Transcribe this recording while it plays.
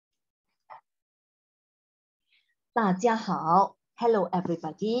大家好 ，Hello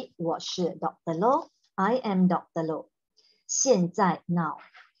everybody， 我是 Dr. Lo，I am Dr. Lo。现在 now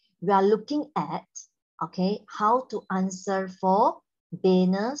we are looking at how to answer for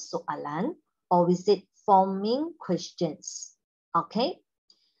Bina Soalan or we said forming questions.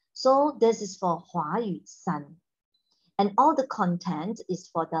 So this is for 华语3 and all the content is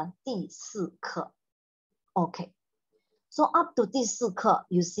for the 第4课。So up to 第4课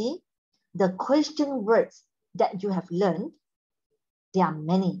you see the question words that you have learned, there are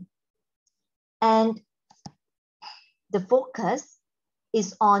many. And the focus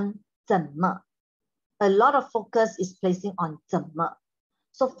is on 怎么. A lot of focus is placing on 怎么.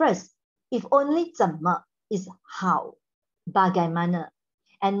 So first, if only 怎么 is how, bagaimana.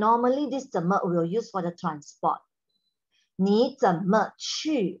 And normally this 怎么 we'll use for the transport. 你怎么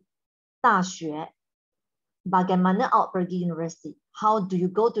去大学? Bagaimana awak pergi university? How do you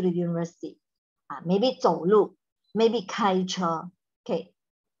go to the university? Maybe 走路, maybe 开车.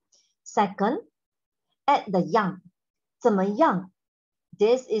 Second, at the yang, 怎么样?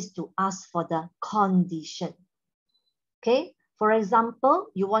 This is to ask for the condition. For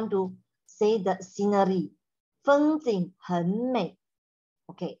example, you want to say the scenery, 风景很美.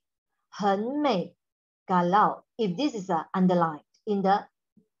 很美. Kalau if this is underlined in the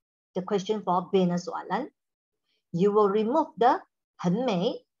question for Bina Soalan, you will remove the 很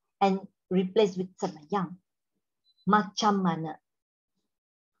美 and replace with 怎么样 macam mana.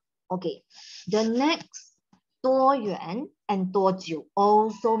 The next 多远 and 多久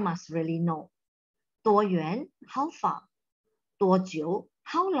also must really know. 多远 how far, 多久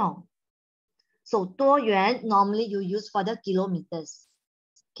how long. So 多远 normally you use for the kilometers.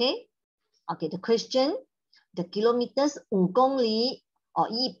 The question, the kilometers 5公里 or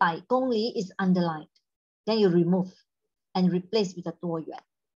 100公里 is underlined. Then you remove and replace with the 多远.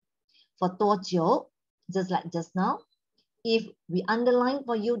 For 多久, just like just now, if we underline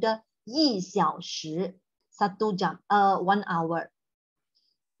for you the 1小时, 1 jam, 1 hour.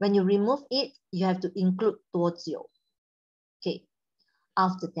 When you remove it, you have to include 多久.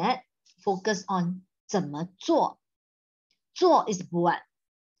 After that, focus on 怎么做. 做 is buat.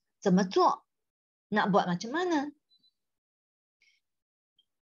 怎么做? Nak buat macam mana?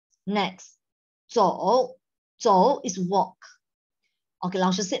 Next, 走. 走 is walk.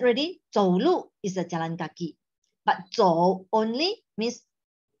 Lao Shi said already, 走路 is a jalan kaki. But 走 only means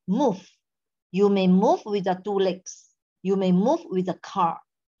move. You may move with the 2 legs. You may move with a car,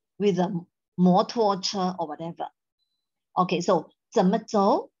 with a 摩托车 or whatever. So 怎么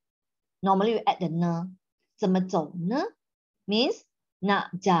走? Normally you add the 呢. 怎么走呢? Means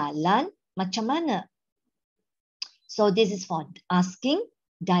nak jalan macam mana. So this is for asking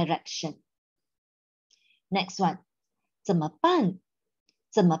direction. Next one. 怎么办?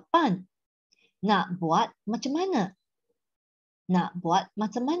 怎么办? Nak buat macam mana? Nak buat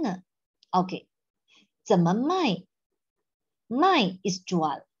macam mana? 怎么卖? 卖 is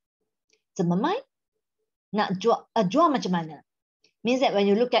jual. 怎么卖? Nak jual, jual macam mana? Means that when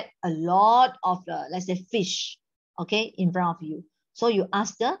you look at a lot of, let's say, fish, in front of you. So you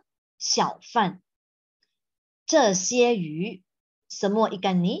ask the 小贩. 这些鱼, semua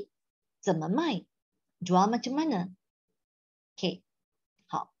ikan ni, 怎么卖? Jual macam mana?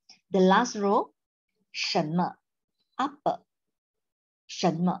 The last row, 什么? Apa?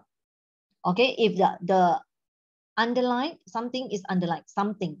 什么? If the underline, something is underlined,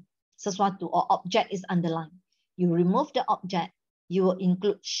 something, sesuatu or object is underlined. You remove the object, you will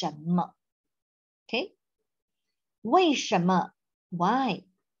include 什么. 为什么? Why?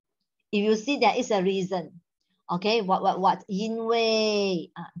 If you see there is a reason, what? 因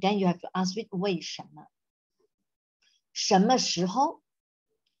为, then you have to ask with 为什么? 什么时候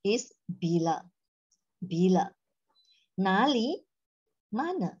is bila. Bila. 哪里?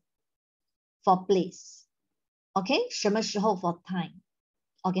 Mana. For place. 什么时候 for time.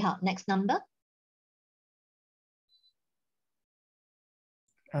 Next number.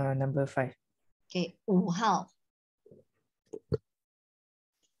 Number 5. 5号.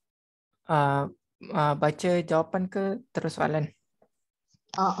 Baca jawapan ke terus soalan?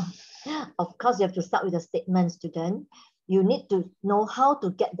 Of course, you have to start with the statement, student. You need to know how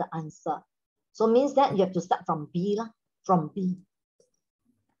to get the answer. So means that you have to start from B lah, from B.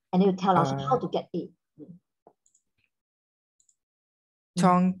 And you tell us how to get A.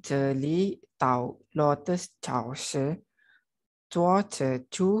 从这里到罗德超市坐车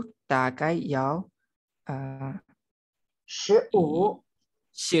就大概要15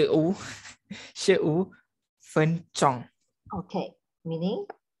分钟。Meaning?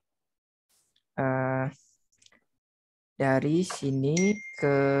 Dari sini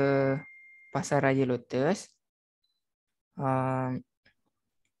ke Pasar Raya Lotus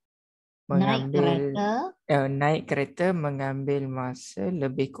naik kereta mengambil masa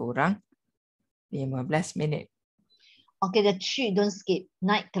lebih kurang 15 minit. Okay, the 3 don't skip.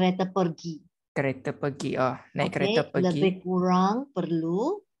 Naik kereta pergi. Kereta pergi. Naik Okay, kereta pergi. lebih kurang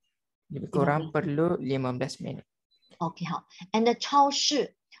perlu 15 minit. Okay, 好。And the 超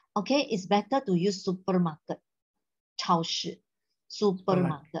市, okay, it's better to use supermarket. 超市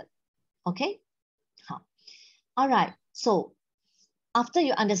supermarket. Okay? 好。All right. So, after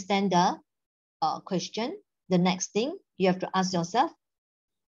you understand the question, the next thing you have to ask yourself,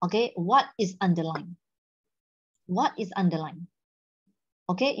 okay, what is underlined? What is underlined?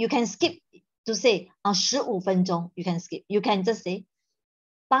 Okay, you can skip to say 15分钟. You can skip. You can just say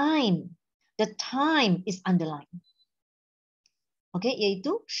time. The time is underlined. Okay,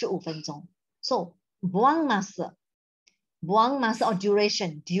 iaitu 15分钟. So, buang masa. Buang masa or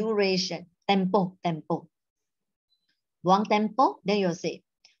duration. Duration. Tempo. Tempo. Buang tempo. Then you'll say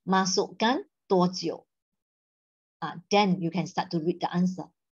masukkan 多久. Then you can start to read the answer.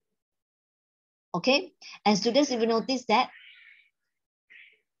 Okay, and students, if you notice that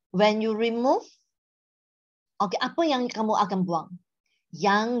when you remove, okay, apa yang kamu akan buang?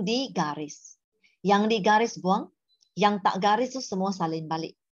 Yang digaris. Yang digaris buang, yang tak garis tu semua salin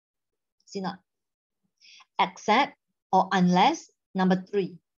balik. See not? Except or unless, number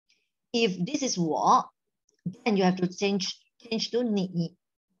 3. If this is walk, then you have to change to ni.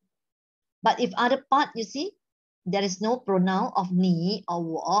 But if other part, you see, there is no pronoun of ni or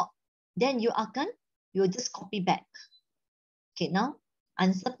walk, then you just copy back. Okay, now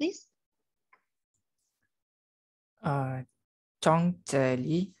answer please. 从这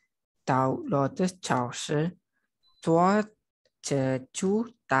里到罗的超市坐车就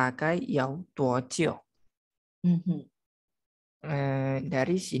大概要多久？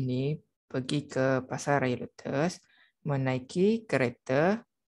 Dari sini pergi ke pasar raya Lotus, menaiki kereta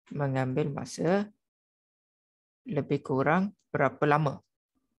mengambil masa lebih kurang berapa lama?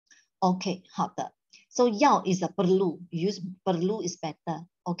 Okay, 好的。So 要 is a perlu. Use perlu is better.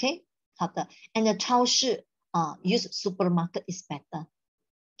 Okay, 好的。And the 超市 use supermarket is better.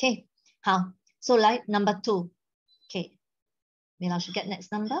 Okay, 好。So like number 2. Okay, may I get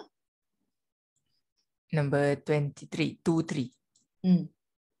next number? Number 23. 23.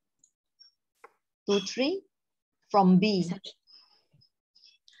 23 from B.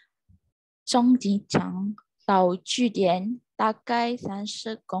 中机场到据点大概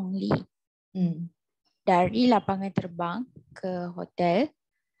30公里. Dari lapangan terbang ke hotel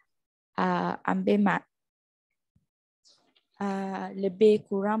ambil lebih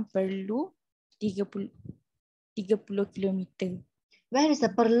kurang perlu 30 kilometer. Where is the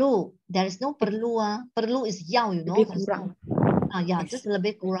perlu? There is no perlu. Perlu is 要, you know. Lebih kurang. Yeah, just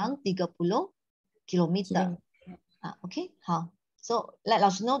lebih kurang 30 kilometer. Okay, 好. So let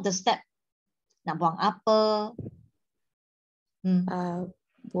us know the step. Nak buang apa?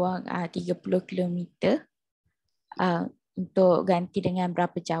 Buang 30 kilometer. Untuk ganti dengan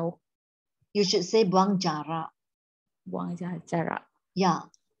berapa jauh? You should say buang jarak. Buang jarak. Yeah,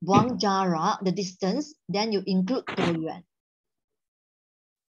 buang jarak, the distance, then you include Tiwen.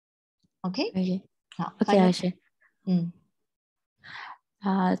 Okay? Okay. 好 Okay, Asha.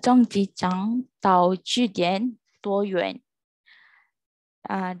 中机场到据点多远?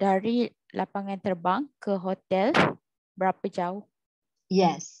 Dari lapangan terbang ke hotel berapa jauh?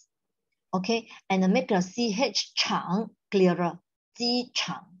 Yes. Okay, and make a CH 场 clearer. 机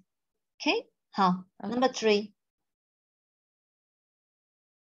场. Okay? 好. Number 3.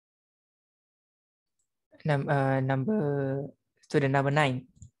 Student number 9.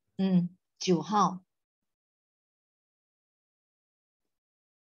 9号.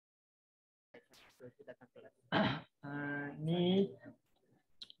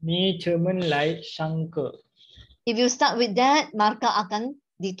 Ni cermin lai sangka. If you start with that, markah akan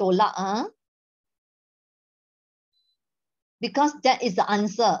ditolak. Because that is the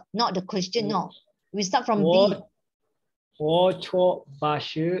answer, not the question. No. We start from B. 我坐巴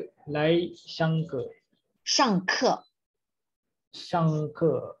士来上课。上课。上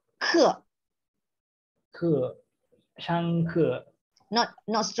课。课。课。上课。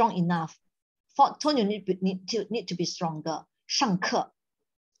Not strong enough. Fourth tone you need to be stronger. 上课。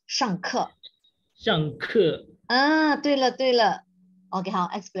上课。上课。对了对了。Okay, 好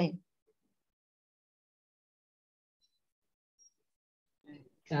explain.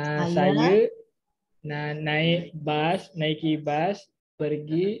 Saya naiki bas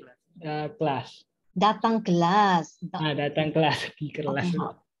pergi kelas. Datang kelas. Datang kelas di kelas.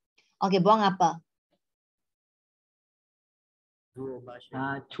 Okay, buang apa? Cu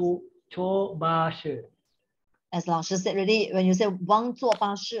bas. As 老师 said already, when you say buang 坐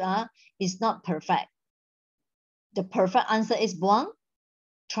巴士 it's not perfect. The perfect answer is buang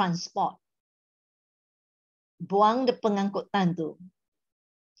transport. Buang the pengangkutan tu.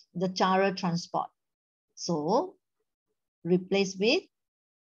 The cara transport. So, replace with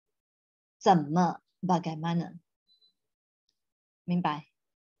怎么 bagaimana. 明白?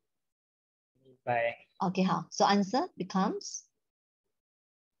 明白。 Okay, 好. So answer becomes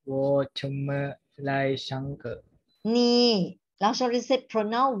我怎么来上课？你. 老师 already said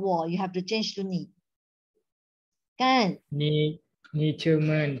pronoun 我 you have to change to 你. Kan? 你怎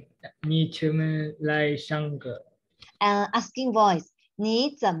么来上课？ Asking voice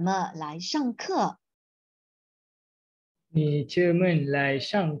你怎么来上课？你怎么来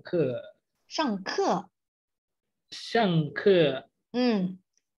上课？上课。上课。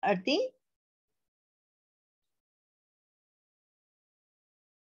Arti?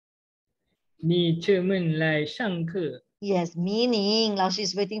 你怎么来上课？ Yes, meaning. 老师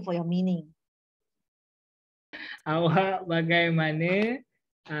is waiting for your meaning. Awak bagaimana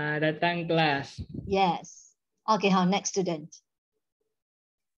datang kelas? Yes. Okay, 好 next student.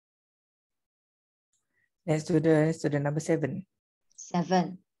 Next student number 7.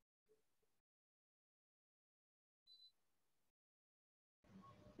 7.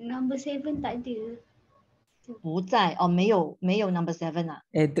 Number 7 tak ada. 不在 or 没有 number 7 啊？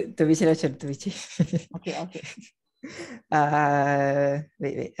 terbici lah macam terbici. Okay, okay.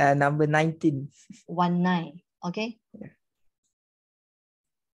 Wait. Number 19. 19. Okay.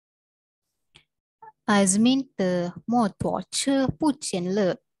 阿明的摩托车不见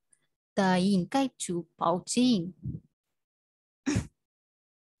了，他应该去报警。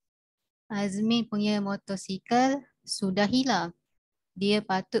Azmin punya motosikal sudah hilang. Dia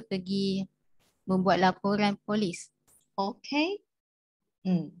patut pergi membuat laporan polis. Okay.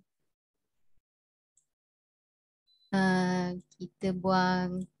 Kita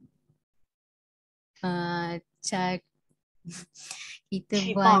buang kita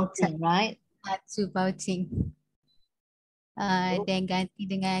buang right? Cu Paucing. Dan ganti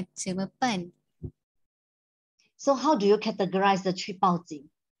dengan cemepan. So how do you categorize the 去报警?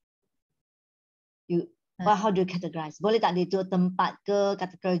 How do you categorize? Boleh tak itu tempat ke,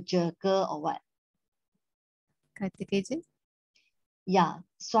 kata kerja ke, or what? Kata kerja? Ya,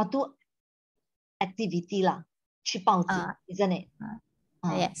 suatu activity lah. 去报警 isn't it?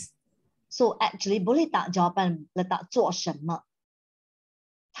 Yes. So actually, boleh tak jawapan letak 做什么?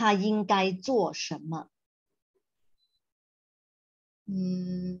 他应该做什么?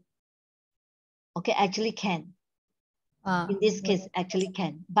 Okay, actually can. In this case, actually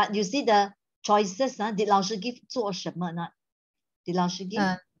can. But you see the choices, did 老师 give 做什么 not? Did 老师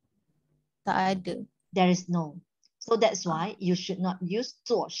give? tak ada. There is no. So that's why you should not use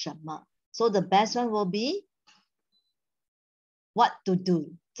做什么. So the best one will be what to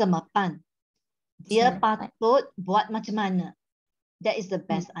do. 怎么办? Dia patut buat macam mana? That is the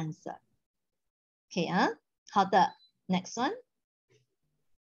best answer. Okay, 好的. Next one.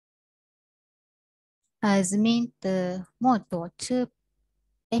 Azmin de motor 车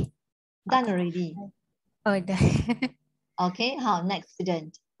Done already. Oh, dah. Okay, how next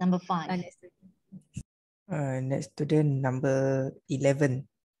student, number 5. Next student number 11.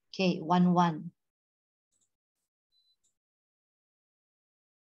 Okay, 1-1.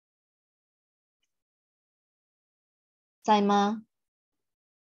 Saima.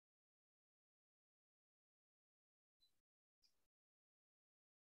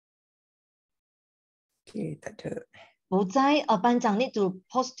 Okay, tak ada. 不在，班长 need to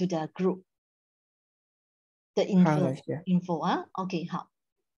post to the group. The info, Okay, 好。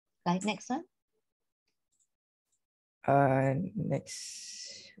来 next one.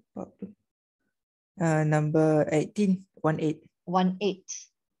 Next. Number 18. 18. 18.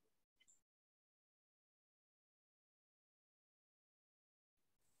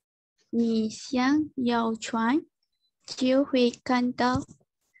 你想要船，就会看到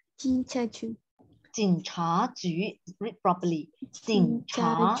警察局。警察局 read properly. 警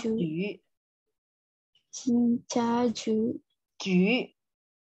察局。警察局。局。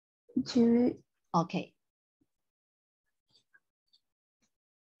局。Okay.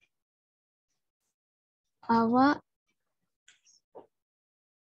 Awak.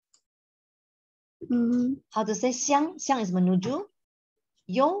 How to say 向 is menuju.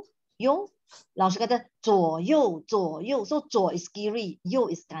 右 老师kata 左右 so 左 is kiri, 右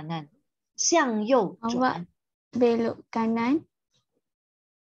is kanan. 向右 Awak belok kanan.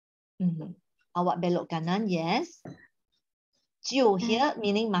 Awak belok kanan, yes. 就 here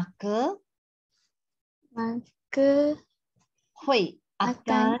meaning maka. Maka 会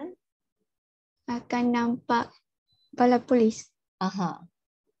akan akan nampak bala polis.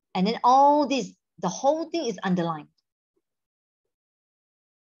 And then all this, the whole thing is underlined.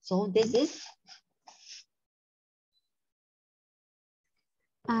 So this is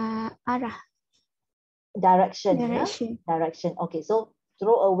arah. Direction. Direction. Yeah? Direction. Okay, so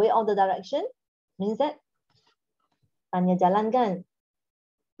throw away all the direction means that tanya jalan kan?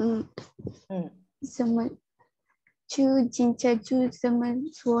 Semua chu jincha chu semua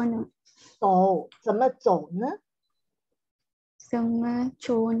suona. 走怎么走呢？ Semua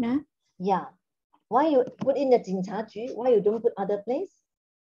chona. Yeah. Why you put in the 警察局? Why you don't put other place?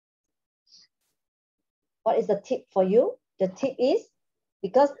 What is the tip for you? The tip is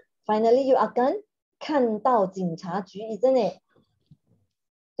because finally you akan 看到警察局, isn't it?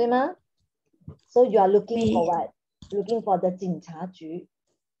 对吗? So you are looking for what? Looking for the 警察局,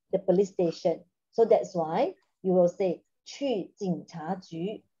 the police station. So that's why you will say 去警察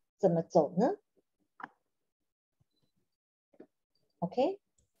局怎么走呢? Okay?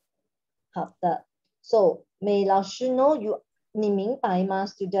 好的. So, 美老师 know you 你明白吗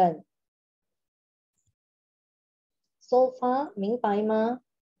student? So far, 明白吗?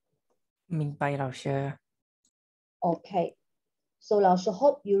 明白老师. Okay. So, 老师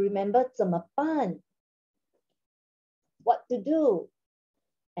hope you remember 怎么办? What to do?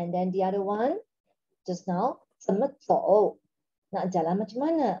 And then the other one, just now, 怎么走? Nak jalan macam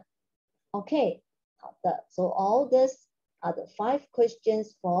mana? Okay. 好的. So, all this are the 5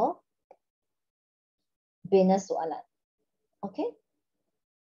 questions for Bina Soalan. Okay?